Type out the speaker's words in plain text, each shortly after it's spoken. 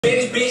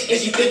Bitch, and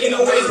she thinking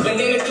of ways,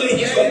 banana clip,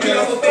 it's gon' peel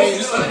off her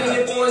face. You sliding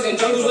in foreigns and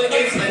jungles with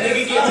apes. My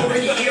nigga get over,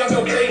 he eat off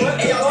your plate.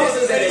 Hey, y'all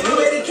sisters at a new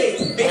educate.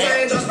 Big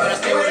iron just but I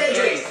stay with that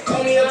Drake.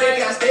 Call me a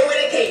baby, I stay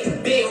with that cake.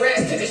 Big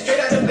rats, took it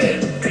straight out the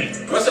bait.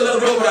 Rush a little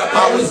bro, but I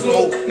pop with the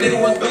smoke. Nigga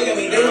was banging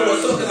me, they know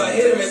what's up, cause I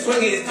hit him and swing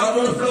it, his top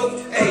on the floor.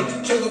 Hey,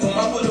 trigger gon'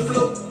 mop on the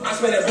floor. I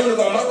spend that bullet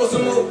gon' mop on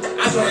some more.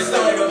 I swear it's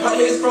not even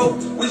pop his throat.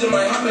 We just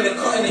might hop in the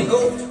car and then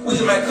go. We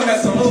just might come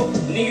at some more.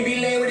 Nigga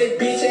be laying with that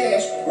bitch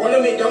ass. Run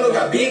to McDonald's,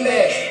 got big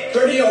mad.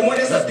 30 on one,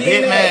 that's a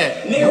big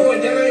man. Nigga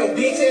went down on your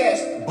bitch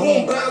ass.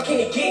 Boom, blow, can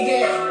you get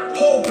that?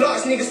 Whole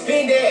blocks, nigga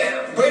spin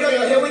that. Braid on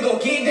your head, we gon'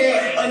 get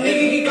that. A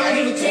nigga, he got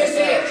even 10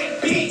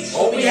 that. Bitch,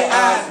 open your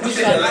eyes. We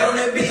set a light on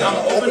that bitch,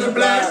 I'ma open the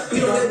blinds.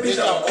 Beat on that bitch,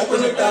 I'ma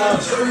open the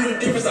doors. Show you the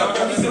difference, I'm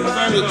promising mine.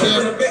 I'm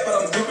open the bet, but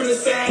I'm gripping the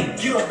side.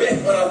 You don't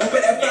bet when I whoop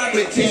it at 5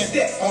 with 10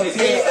 steps. On his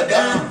head, a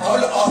dime, all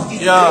the off.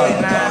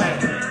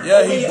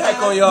 Yeah, he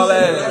back on y'all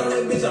ass.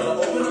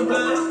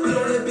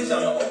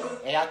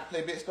 Hey, I can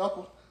play bit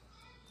stopper.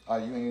 Oh,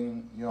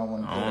 you don't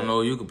want to. I don't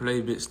know. You can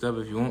play bit stuff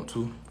if you want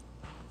to.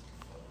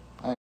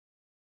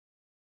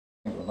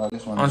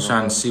 I'm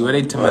trying to see where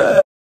they talking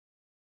about.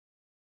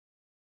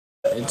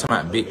 They talking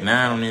about Big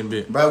 9 on that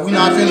bit. Bro, we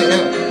not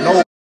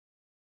finna.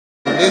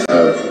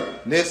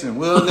 No. Listen.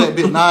 We'll let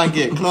Big 9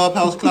 get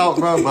clubhouse clout,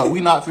 bro. But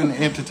we not finna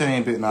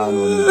entertain Big 9 on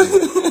this.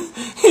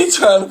 He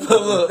trying to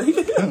pull up.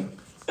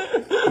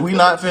 We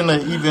not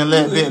finna even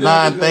let Big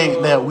 9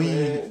 think that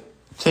we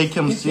take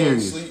him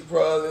serious. Sleep,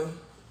 probably.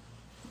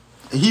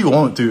 He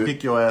want to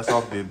pick your ass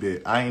off this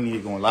bit. I ain't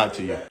even gonna lie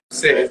to you.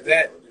 Say, is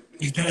that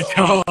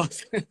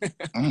Charles?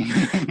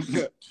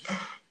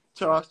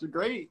 Charles the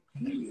Great.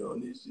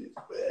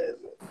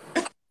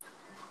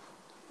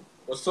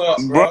 What's up,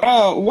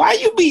 bro? Why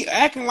you be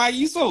acting like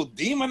you so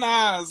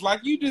demonized?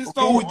 Like you just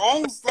so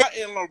on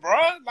something,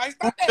 bro. Like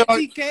stop that,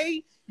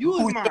 TK. You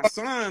was my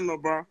son,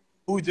 bro.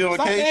 Who GMK?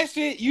 Stop that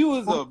shit. You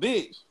was a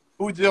bitch.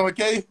 Who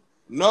GMK?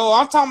 No,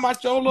 I'm talking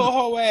about your little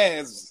hoe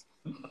ass.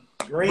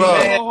 Bro. Your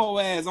little hoe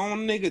ass on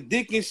nigga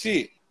dick and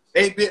shit.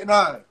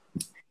 8-9.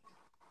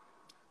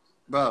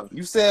 Bro,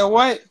 You said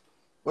what?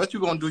 what you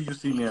gonna do? You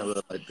see me in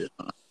real like this?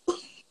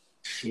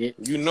 Shit.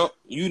 You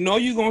know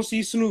you gonna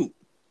see Snoop.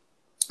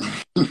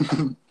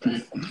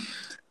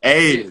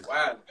 Hey,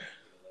 Wow.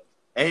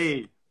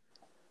 hey.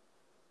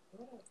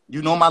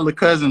 You know my little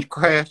cousin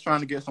Crash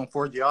trying to get some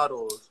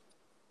Forgiatos.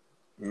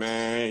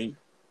 Man.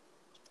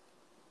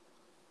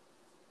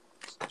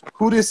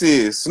 Who this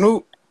is?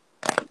 Snoop?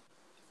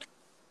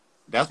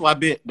 That's why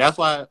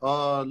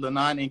Lil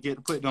Nine didn't get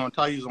to put them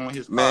tires on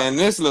his car. Man,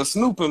 this little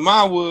Snoop in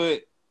my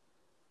wood.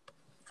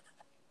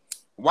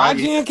 Why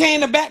GMK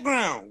in the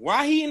background?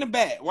 Why he in the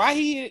back? Why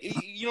he,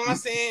 you know what I'm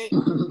saying?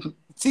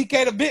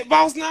 TK the bit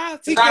boss now?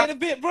 TK the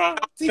bit bro?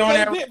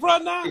 TK the bit bro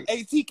now?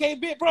 Hey, TK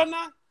bit bro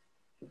now?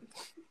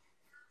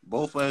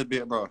 Both of us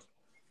bit, bro.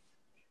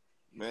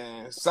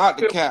 Man, stop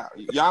the cap.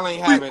 Y'all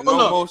ain't having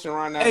no motion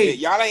around that bit.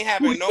 Y'all ain't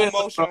having no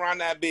motion around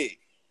that bit.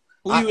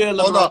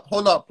 Hold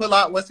up. Pull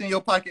out what's in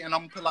your pocket, and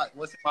I'm gonna pull out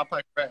what's in my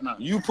pocket right now.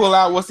 You pull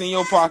out what's in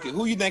your pocket.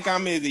 Who you think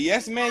I'm is?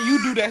 Yes, man.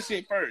 You do that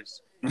shit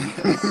first.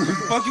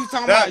 Fuck you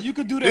talking about? You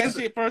could do that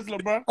shit first,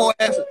 little bro.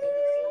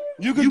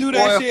 You could do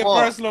that shit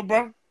first, little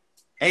bro.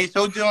 Hey,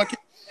 show John.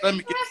 Let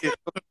me get this.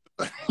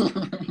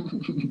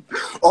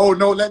 Oh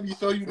no, let me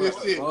show you this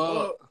shit.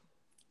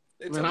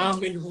 Man, I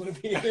don't even want to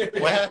be there.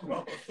 What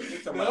happened?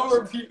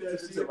 Don't repeat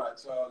that shit.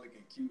 About Charles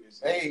looking cute and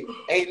shit.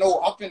 Hey,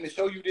 no, I'm finna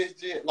show you this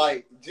shit.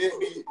 Like,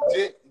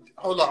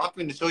 hold on, I'm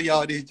finna show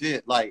y'all this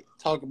shit. Like,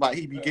 talk about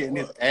he be getting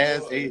his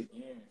ass ate.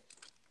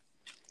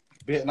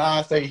 Bit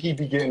 9 say he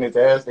be getting his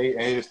ass ate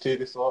and his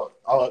titties sucked,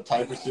 all that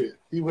type of shit.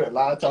 He went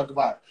live talk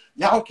about,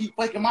 y'all keep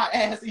fucking my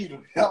ass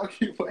either. Y'all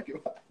keep fucking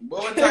my. Boy,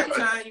 what type of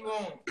time you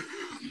on?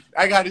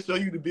 I gotta show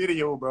you the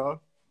video, bro.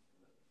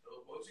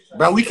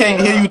 Bro, we can't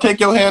hear you.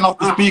 Take your hand off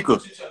the speaker.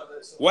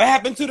 What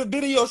happened to the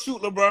video shoot,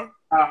 little bro?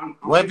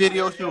 What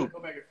video shoot?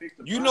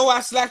 You know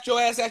I slapped your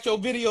ass at your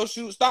video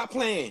shoot. Stop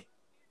playing.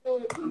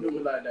 You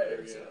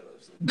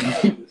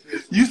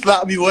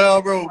slapped me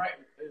well, bro.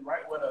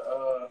 Right where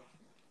the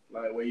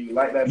like where you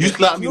like that. You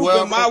slapped me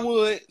well.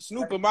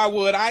 Snoop in my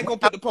wood. I ain't gonna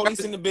put the police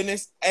in the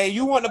business. Hey,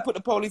 you want to put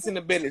the police in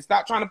the business?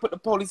 Stop trying to put the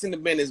police in the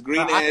business.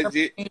 Green ass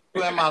shit. In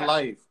my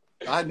life,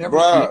 I never.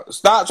 Bro,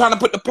 stop trying to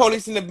put the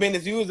police in the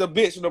business. You was a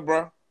bitch, little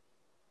bro.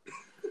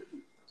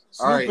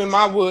 Snoop in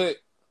my wood.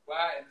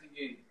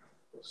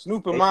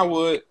 Snoop in my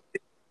wood.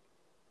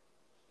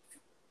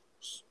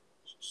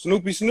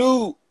 Snoopy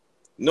Snoop.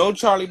 No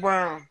Charlie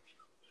Brown.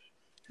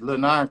 Lil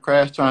Nine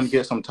Crash trying to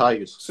get some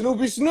tires.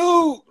 Snoopy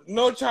Snoop.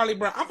 No Charlie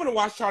Brown. I'm gonna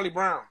watch Charlie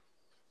Brown.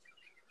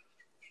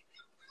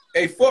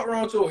 Hey, fuck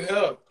wrong to your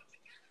hair.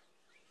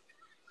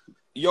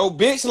 Yo,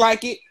 bitch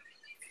like it.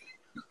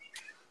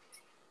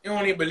 You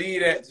don't even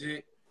believe that,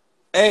 G.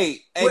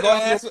 Hey, go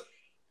ask. That.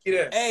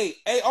 Hey,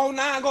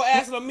 09, go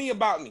ask me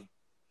about me.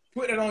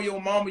 Put that on your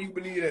mama, you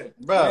believe that.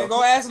 Bro. Hey,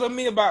 go ask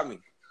me about me.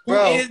 Who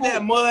is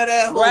that mud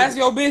ass? Go ask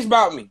your bitch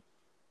about me.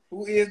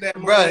 Who is that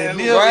mud ass?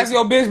 Go ask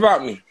your bitch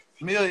about me.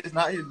 Mill is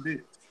not his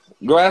bitch.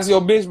 Go ask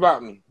your bitch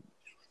about me.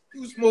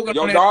 You smoking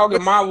Your on dog that,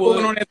 in my wood.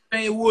 smoking on that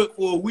same wood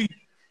for a week.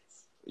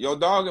 Your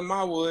dog in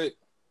my wood.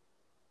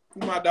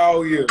 Who my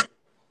dog here?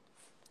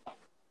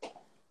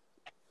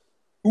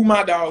 Who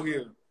my dog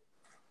here?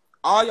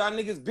 All y'all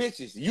niggas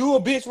bitches. You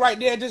a bitch right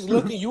there just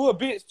looking. You a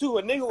bitch too.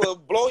 A nigga will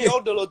blow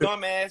your little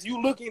dumb ass.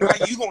 You looking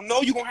like you gonna know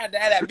you gonna have to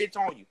have that bitch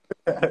on you.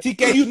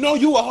 TK, you know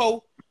you a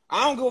hoe.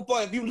 I don't give a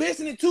fuck. If you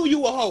listening to,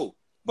 you a hoe.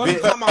 But you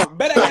talking about,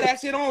 better have that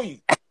shit on you.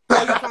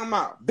 What you talking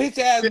about? Bitch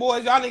ass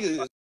boys, y'all niggas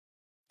is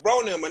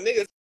bro them. A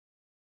niggas.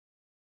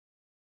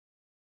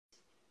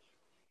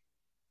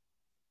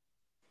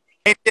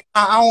 Hey,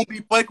 I don't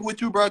be fucking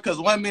with you, bro, because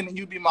 1 minute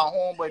you be my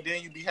homeboy,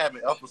 then you be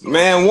having episodes.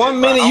 Man, 1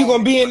 minute you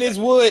gonna be in this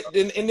wood,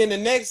 and then the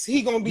next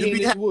he gonna be in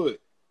this wood.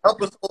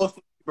 Episodes,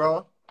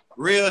 bro.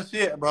 Real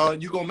shit, bro.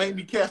 You gonna make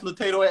me catch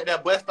Latato at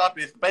that bus stop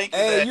and spank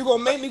his ass. You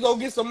gonna make me go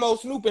get some more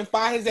Snoop and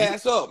fire his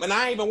ass up. And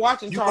I ain't even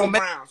watching Charlie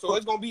Brown, so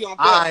it's gonna be on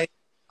film.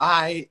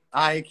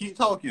 I keep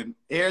talking.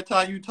 Every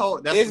time you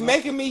talk, that's it's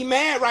making me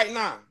mad right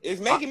now. It's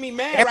making me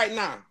mad right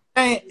now.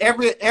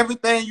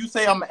 Everything you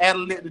say, I'm gonna add a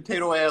little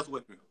potato ass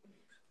with you.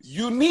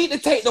 You need to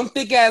take them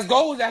thick ass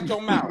goals out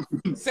your mouth.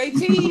 Say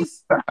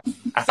cheese.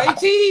 Say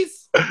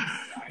cheese.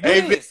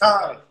 Hey, this.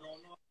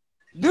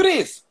 Do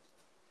this.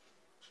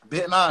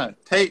 Bit 9.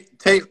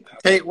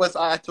 Take what's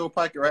out your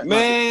pocket right now.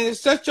 Man,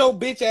 shut your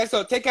bitch ass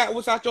up. Take out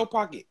what's out your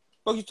pocket.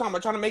 What you talking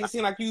about? Trying to make it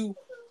seem like you.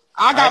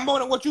 I got more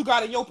than what you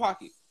got in your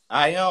pocket.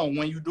 I am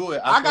when you do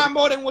it. I got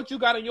more than what you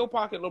got in your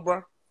pocket, little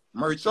bro.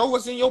 Merchant. Show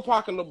what's in your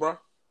pocket, little bro.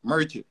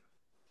 Merchant.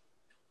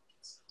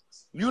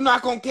 You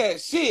not gonna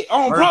catch shit.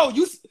 Oh, bro,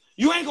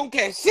 you ain't gonna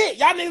catch shit.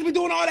 Y'all niggas be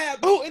doing all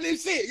that booting and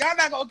shit. Y'all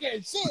not gonna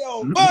catch shit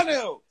on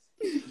bro.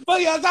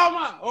 What y'all talking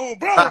about? Oh,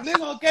 bro, nigga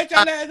gonna catch y'all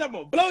ass. I'm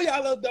gonna blow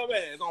y'all little dumb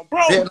ass on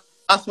bro. Yeah,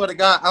 I swear to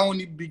God, I don't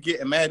even be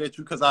getting mad at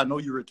you because I know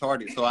you're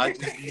retarded. So I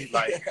just be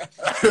like,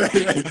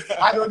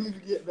 I don't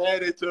even get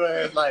mad at your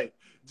ass. Like,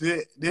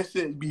 this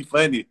shit be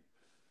funny.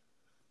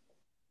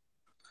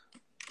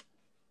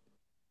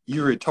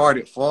 You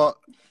retarded, fuck.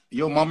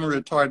 Your mama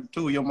retarded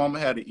too. Your mama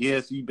had an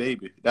ESE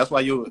baby. That's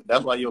why your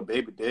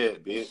baby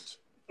dead, bitch.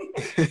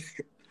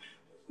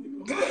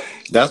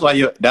 That's why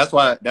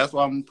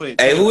I'm gonna put.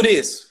 Hey, who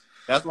this?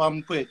 That's why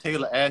I'm gonna put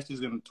Taylor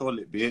ashes in the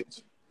toilet,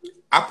 bitch.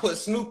 I put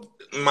Snoop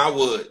in my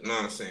wood. You know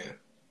what I'm saying?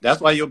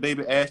 That's why your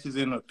baby ashes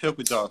in a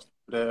pickle jar.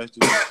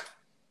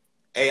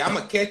 Hey, I'm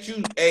gonna catch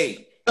you.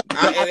 Hey,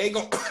 they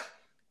gonna.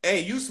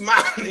 Hey, you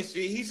smiling and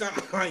shit. He's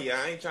something. Yeah,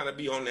 I ain't trying to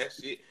be on that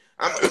shit.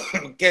 I'm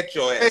gonna catch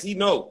your ass. He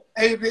know.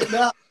 Hey, bitch,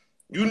 now.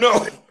 You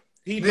know.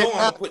 He know I'm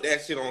gonna put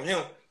that shit on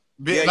him.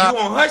 Yeah, you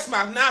on hush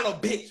mouth now, little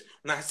bitch.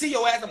 When I see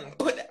your ass, I'm gonna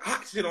put that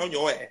hot shit on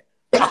your ass.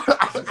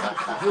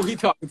 Who he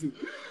talking to?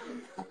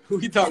 Who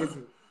he talking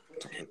to?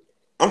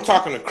 I'm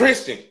talking to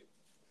Christian.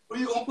 Who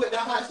you gonna put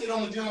that hot shit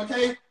on the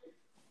GMK?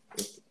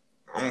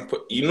 I'm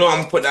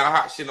gonna put that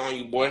hot shit on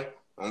you, boy.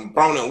 I'm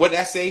Brown. What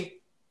that say?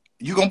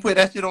 You gonna put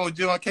that shit on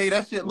GMK?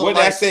 That shit look what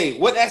like. That say?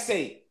 What that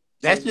say?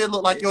 That shit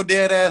look like your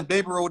dead ass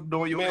baby rolled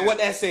on your. Man, ass. what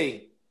that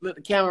say? Look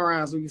the camera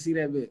around so we can see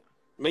that bit.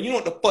 Man, you know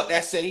what the fuck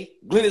that say?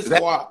 Glitter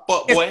squad,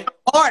 fuck boy. It's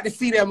hard to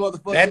see that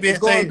motherfucker. That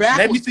bitch going backwards.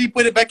 Let me see.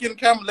 Put it back in the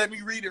camera. Let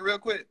me read it real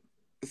quick.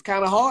 It's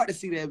kind of hard to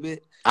see that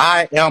bit.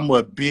 I am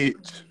a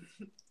bitch.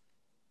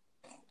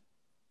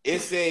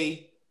 It's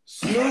a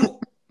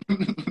Snoop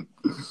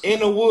in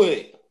the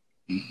wood.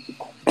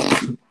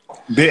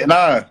 Bit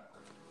 9.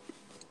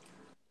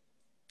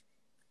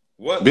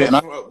 What the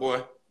fuck,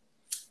 boy?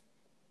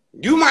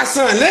 You my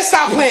son. Let's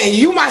stop playing.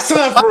 You my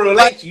son for real.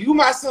 Like you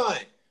my son.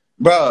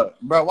 Bro,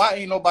 why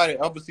ain't nobody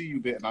ever see you,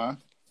 Bit 9?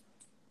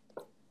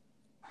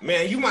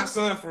 Man, you my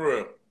son for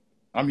real.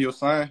 I'm your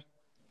son.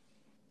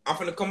 I'm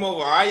finna come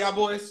over. All right, y'all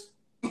boys?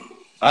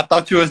 I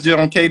thought you was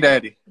GMK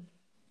daddy.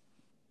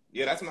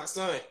 Yeah, that's my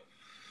son.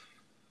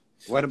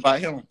 What about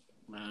him?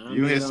 Man,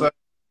 you his son?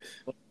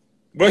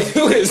 Bro,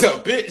 you is a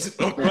bitch.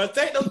 Bro,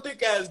 take them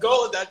thick ass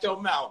goals out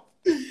your mouth.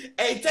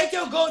 Hey, take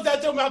your goals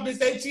out your mouth and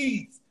say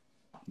cheese.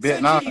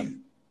 Bit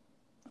 9.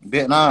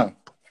 Bit 9.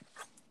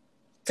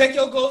 Take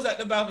your goals out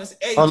the mouth and say,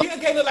 hey,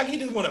 GMK look like he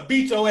just want to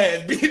beat your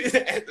ass. Beat his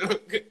ass.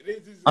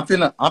 I'm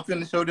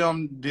finna show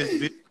them this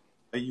bit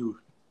that you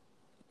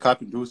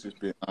copy Deuce's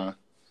Bit 9.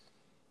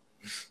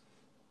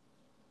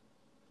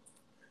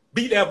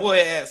 Beat that boy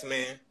ass,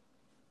 man.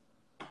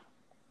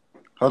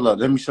 Hold up,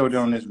 let me show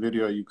them this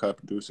video you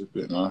copy Deuce's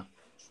Bit 9.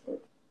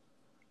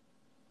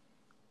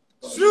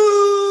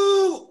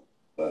 Snoop!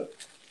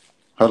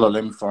 Hold up,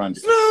 let me find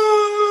it.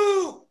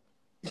 Snoop!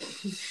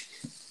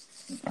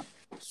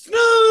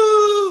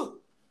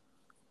 Snoop!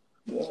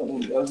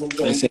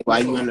 They say, why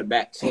you on the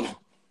back chilling?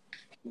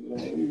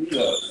 Man,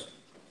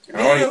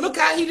 look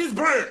how he just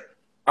burnt.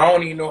 I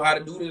don't even know how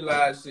to do this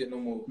live shit no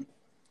more.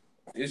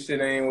 This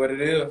shit ain't what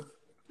it is.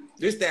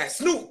 This that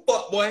Snoop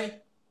fuck boy.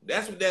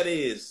 That's what that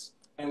is.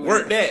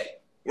 Work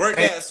that. Work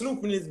that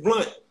Snoop in his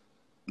blunt.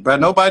 But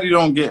nobody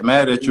don't get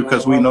mad at you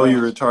because we know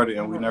you're retarded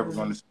and we never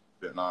gonna see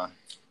Bit 9.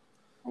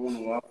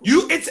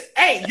 You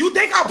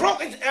think I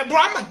broke it, bro?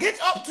 I'm gonna get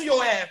up to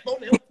your ass.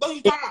 What you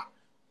talking about?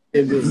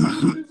 They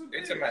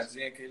tell my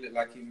GMK look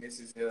like he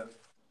misses here.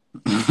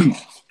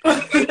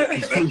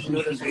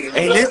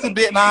 Hey, listen,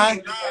 Bit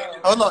Nine.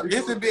 Hold on,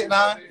 listen, Bit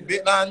Nine.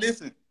 Bit Nine,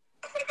 listen.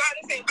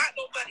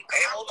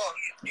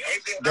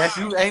 That's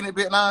you, ain't it,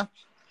 Bit Nine?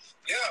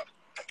 Yeah.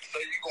 So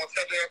you gonna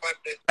tell everybody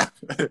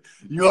that?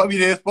 You want me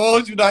to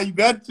expose you now? You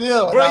better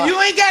tell. Bro, you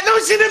ain't got no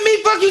shit in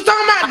me. Fuck you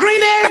talking about, green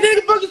ass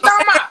nigga. Fuck you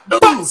talking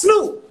about. Fuck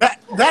Snoop. That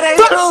ain't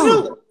Fuck true.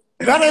 Snoop.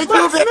 That ain't Fuck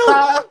true, Bit Snoop.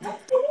 Nine.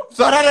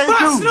 So that ain't Fuck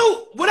true.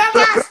 Snoop.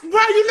 Whatever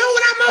bro, you know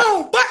what I'm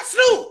on. Fuck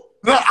Snoop.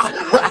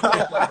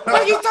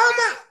 Fuck you talking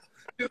about?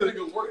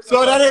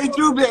 So that ain't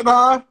true, Bit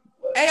Nine.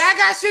 Hey, I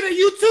got shit of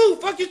you too.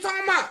 Fuck you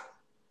talking about?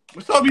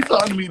 Show me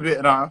something to me,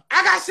 Bit Nine.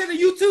 I got shit of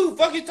you too.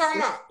 Fuck you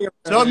talking about?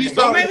 Show me Don't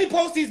something. make me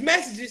post these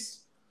messages.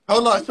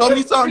 Hold on, show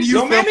me something you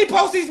Don't make me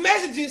post these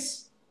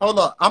messages. Hold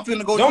on, I'm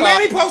finna go. Don't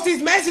make me post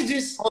these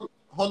messages. Hold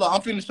on, I'm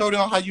finna show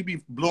them how you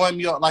be blowing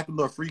me up like a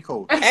little free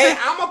code. Hey,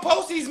 I'ma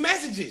post these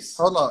messages.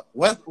 Hold on,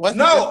 what's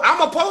No,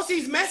 I'ma post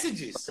these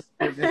messages.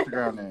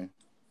 Instagram name?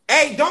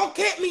 Hey, don't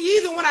kick me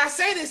either when I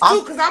say this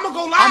too, cause I'ma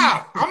go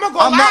live. I'ma go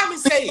live and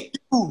say it.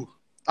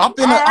 I'm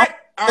finna.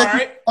 All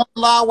right. On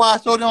live while I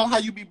show them how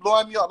you be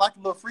blowing me up like a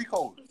little free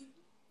code.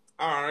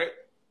 All right.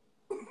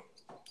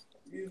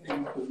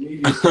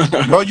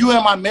 Bro, you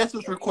in my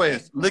message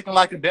request looking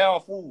like a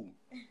damn fool.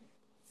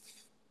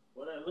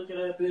 Look at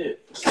that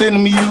bit.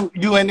 Sending me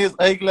you and this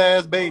ugly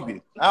ass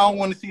baby. I don't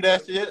want to see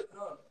that shit.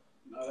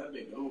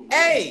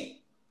 Hey.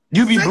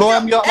 You be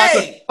blowing me up like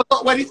hey.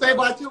 Look, what he say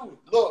about you?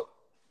 Look.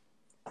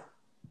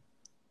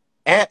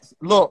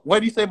 Look, what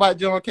do you say about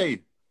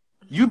GMK?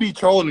 You be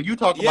trolling. You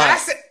talk about.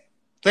 Ask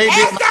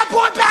that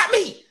boy about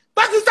me.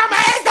 Fuck you talking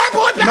about? Ask that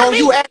boy about me. No,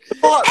 you asking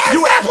for.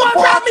 You asking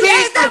for me.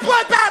 Ask that boy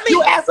about me.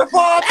 You asking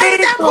for a pizza.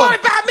 Ask that boy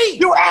about me.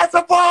 You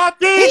asking for a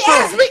pizza. He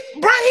asked me,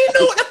 bro. He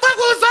knew what the fuck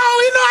was on.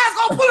 He knew I was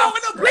gonna pull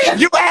over the bleach.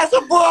 You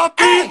asking for a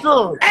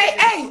pizza.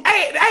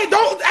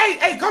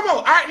 Hey, come on.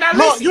 All right, now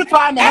Look, listen. you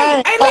trying to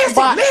hang. Hey,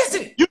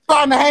 listen. You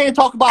trying to hang and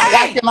talk about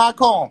why can I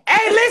come?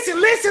 Hey,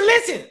 listen.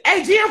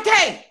 Hey,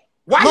 GMK.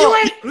 Why Look, you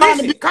ain't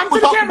listen? Come to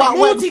the camera.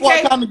 Move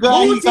TK.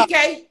 Move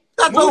TK.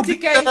 Move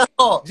TK.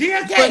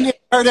 GMK.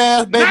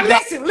 Now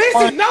listen.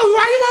 No,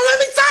 why you won't let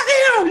me talk to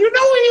him? You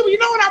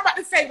know what I'm about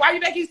to say. Why you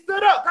think he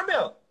stood up? Come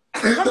here.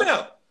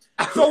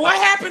 So what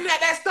happened at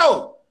that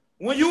store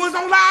when you was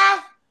on live?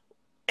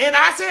 And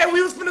I said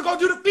we was gonna go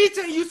do the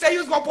feature, and you said you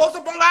was gonna post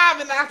up on live,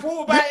 and I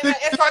pulled back in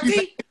that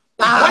SRT.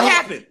 What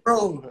happened?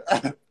 Bro.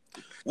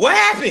 What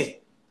happened?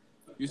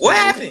 What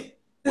happened?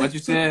 What you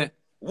said?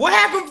 What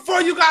happened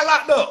before you got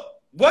locked up?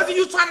 Wasn't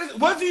you talking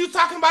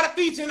about a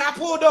feature and I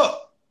pulled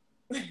up?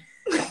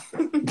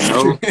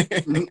 No.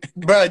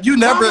 Bro, you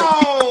never. Come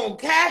on,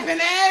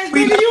 capping ass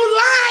nigga, you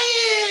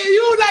lying.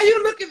 You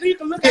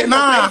can look at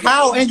Nah,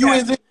 how? And you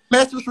is in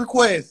message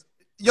request.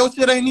 Your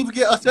shit ain't even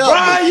get accepted.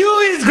 Bro, you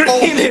is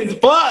green as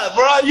fuck,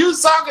 bro. You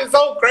talking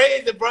so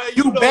crazy, bro.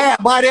 You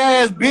bad body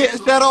ass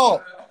bitch. Shut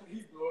up.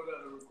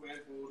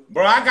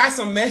 Bro, I got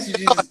some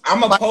messages. I'm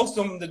gonna post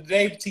them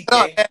today, TK. Shut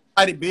up,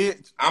 everybody,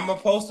 bitch. I'm gonna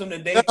post them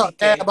today, Shut up,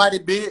 TK. everybody,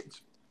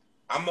 bitch.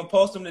 I'm gonna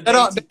post them today,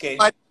 Shut up, TK.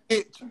 everybody,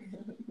 bitch.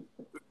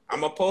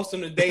 I'm gonna post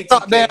them today, Shut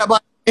up, TK.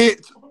 everybody,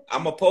 bitch.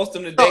 I'm gonna post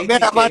them today,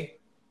 TK.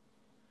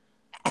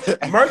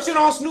 Merchant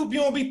on Snoop,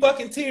 you don't be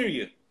fucking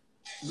Tyria.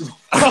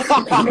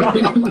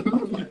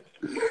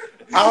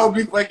 I don't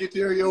be fucking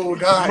Tyria,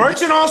 old guy.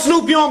 Merchant on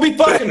Snoop, you don't be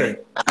fucking her.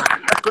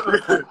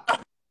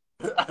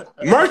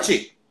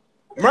 Merchant,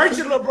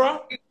 lil'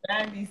 bro.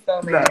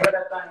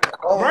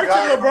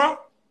 Merchant, lil' bro.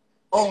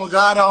 Oh my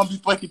God, I don't be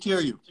fucking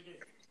Tyria.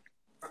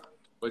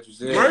 What you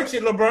said?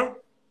 Merchant, lil' bro.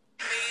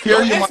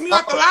 Don't ask me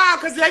off the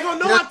live because they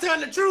gonna know I'm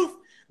telling the truth.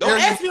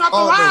 Don't ask me off the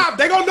live.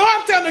 They gonna know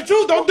I'm telling the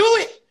truth. Don't do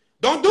it.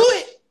 Don't do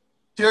it.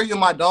 Tyria,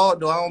 my dog,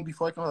 though. I don't be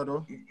fucking her,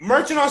 though.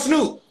 Merchant on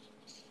Snoop.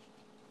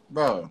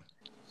 Bro.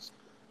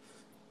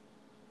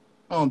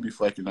 I don't be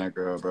fucking that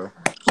girl, bro.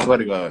 Swear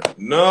to God.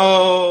 No.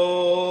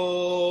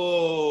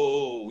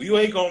 You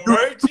ain't gonna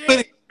merch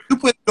it? You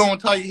put it on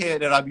top of your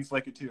head that I be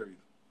fucking Tyria.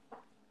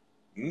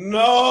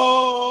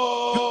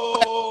 No.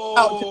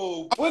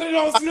 Put it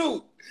on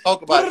Snoop.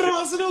 Talk about Put it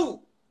on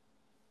Snoop.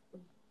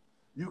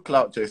 You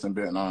clout chasing,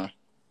 Bit9.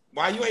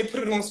 Why you ain't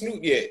put it on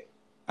Snoop yet?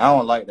 I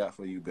don't like that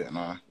for you,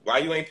 Bit9. Why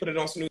you ain't put it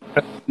on Snoop?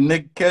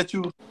 Nigga catch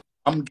you,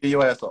 I'm gonna give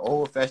your ass an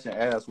old-fashioned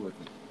ass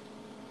whipping.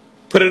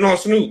 Put it on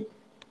Snoop.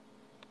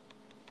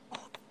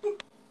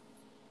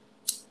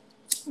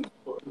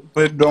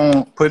 Put it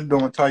on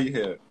top of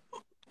your head.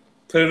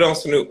 Put it on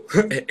Snoop.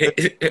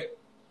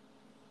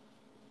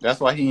 That's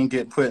why he ain't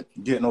get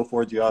no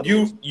 4G out.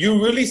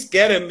 You really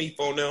scared of me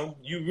for them.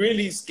 You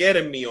really scared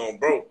of me on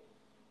bro.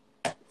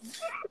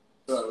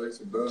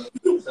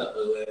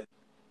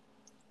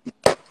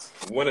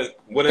 When a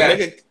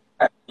nigga.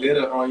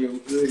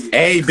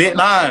 Hey,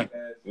 Bit9.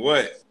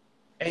 What?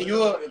 Hey,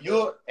 you a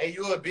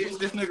bitch,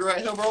 this nigga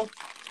right here, bro?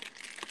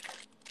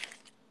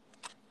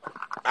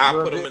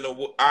 I'll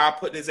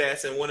put his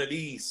ass in one of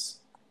these.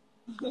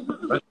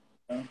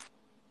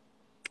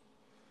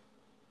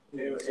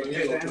 You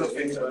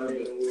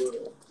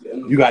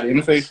got it in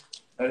the face?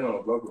 I don't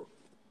know, bro.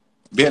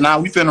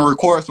 Bit9, we finna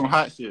record some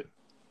hot shit.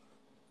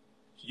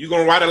 You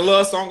gonna write a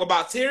love song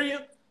about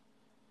Tyrion?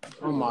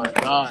 Oh my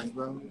God,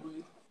 bro.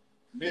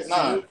 Bitch,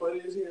 nah.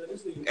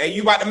 Hey,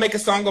 you about to make a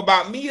song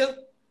about Mia?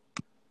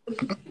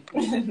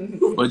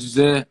 What you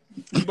said?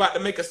 You about to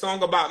make a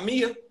song about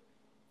Mia?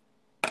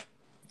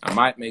 I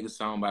might make a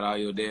song about all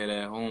your dead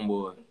ass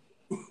homeboys.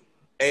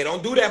 Hey,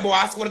 don't do that, boy.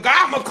 I swear to God,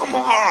 I'm gonna come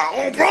on hard.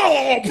 Oh, bro,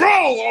 oh, bro,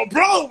 oh,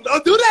 bro.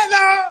 Don't do that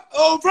now.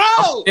 Oh,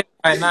 bro.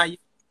 Right now, you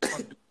want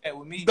to do that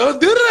with me? Don't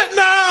do that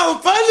now.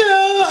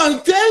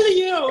 I'm telling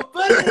you.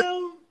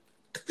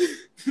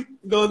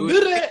 Don't do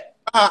that.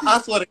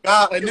 I swear to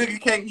God, a nigga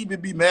can't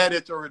even be mad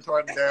at your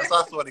retarded ass.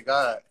 I swear to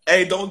God.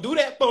 Hey, don't do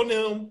that for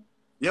them.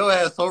 Your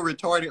ass so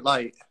retarded,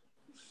 like.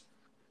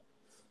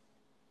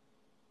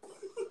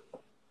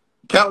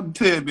 Count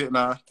to 10, bit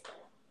now.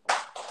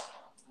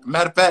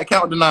 Matter of fact,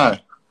 count to 9.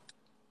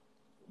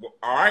 Well,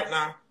 all right,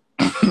 now.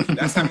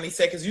 That's how many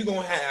seconds you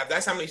gonna have.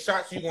 That's how many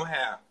shots you gonna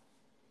have.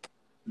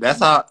 That's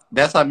how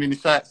many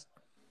shots.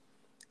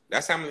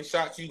 That's how many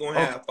shots you gonna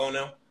have on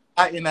them.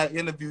 In that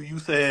interview, you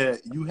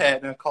said you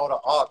had them called an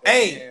op.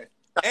 Hey,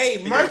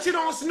 Merchant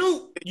on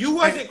Snoop. You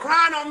wasn't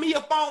crying on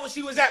Mia's phone when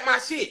she was at my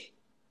shit.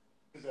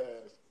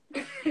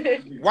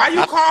 Why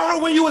you call her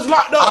when you was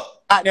locked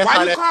up?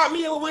 Why you called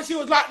Mia when she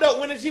was locked up,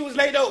 when she was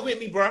laid up with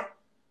me, bro?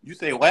 You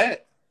say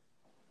what?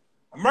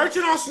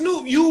 Merchant on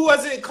Snoop, you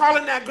wasn't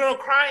calling that girl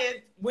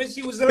crying when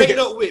she was laid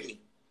up with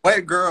me.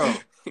 What girl?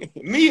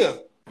 Mia.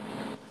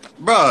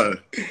 Bro,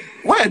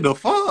 what the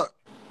fuck?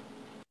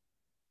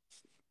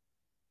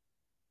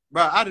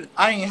 Bro,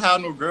 I ain't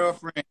had no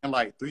girlfriend in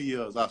like 3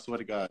 years, I swear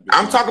to God.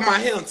 I'm talking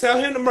about him. Tell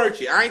him to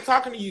Merchant. I ain't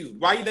talking to you.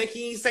 Why you think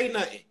he ain't say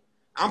nothing?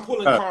 I'm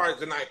pulling cards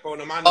tonight for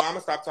him. I know. I'm going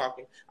to stop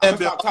talking. I'm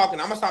going to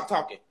stop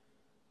talking.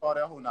 Oh,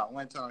 that whole not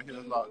one time he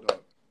was locked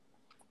up.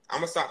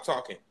 I'm going to stop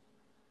talking.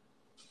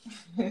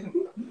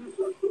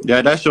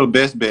 Yeah, that's your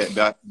best bet,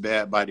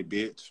 bad body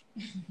bitch.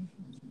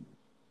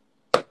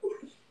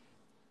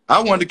 I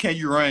wonder, can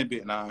you run,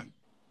 bit now?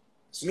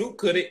 Snoop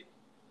could it.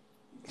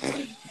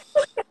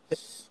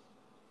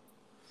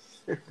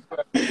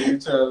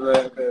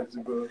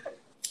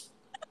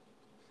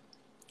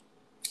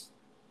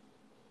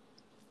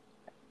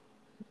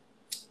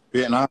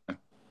 Vietnam.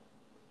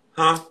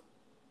 Huh?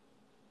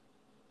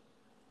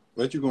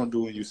 What you gonna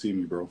do when you see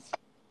me, bro?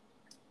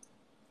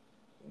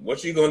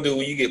 What you gonna do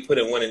when you get put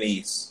in one of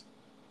these?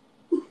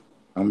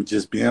 I'm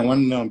just being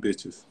one of them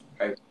bitches.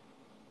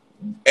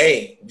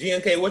 Hey,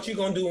 GMK, what you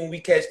gonna do when we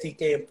catch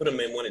TK and put him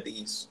in one of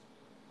these?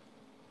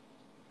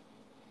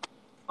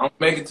 I'm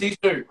gonna make a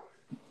t-shirt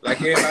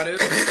like everybody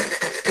else.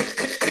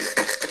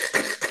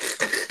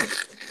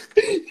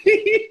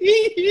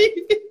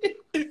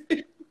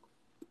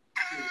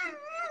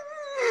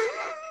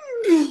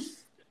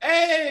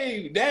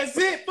 Hey, that's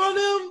it for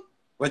them?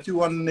 What you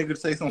want a nigga to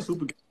say some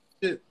super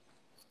shit?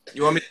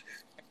 You want me to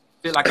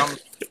feel like I'm...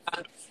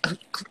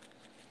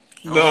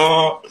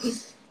 No.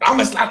 I'm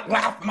gonna slap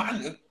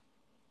my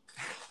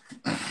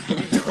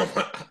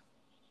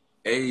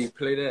Hey,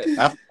 play that.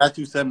 I got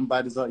you 7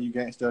 bodies up, you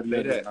gangster.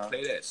 Play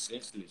that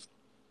senseless.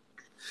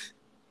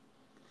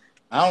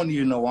 I don't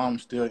even know why I'm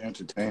still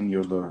entertaining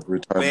your little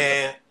retarded.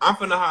 Man, I'm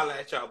finna holler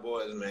at y'all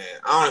boys, man.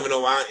 I don't even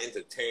know why I'm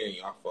entertaining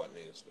y'all fuck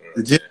niggas.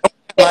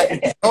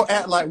 Don't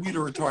act like we the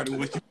retarded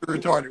with you. The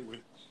retarded with.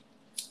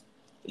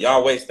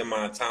 Y'all wasting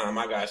my time.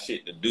 I got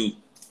shit to do.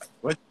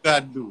 What you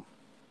gotta do?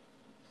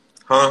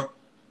 Huh?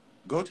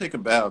 Go take a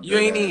bath. You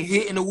ain't even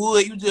hitting the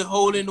wood. You just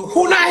holding the wood.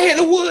 Who not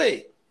hitting the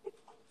wood?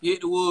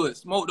 Hit the wood.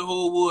 Smoke the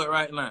whole wood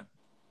right now.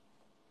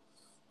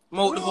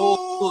 Smoke the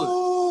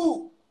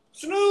whole wood.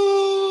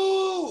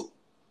 Snoop!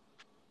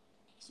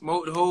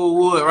 Smoke the whole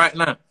wood right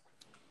now.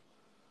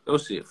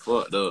 Those shit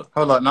fucked up.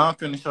 Hold up, now I'm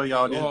finna show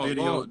y'all this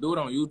video. Do it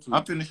on YouTube.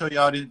 I'm finna show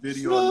y'all this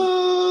video.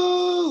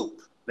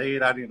 Snoop! Lay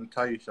it out in the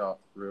tire shop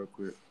real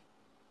quick.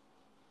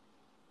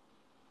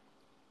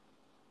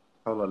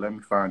 Hold up, let me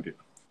find it.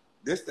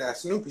 This that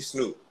Snoopy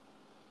Snoop.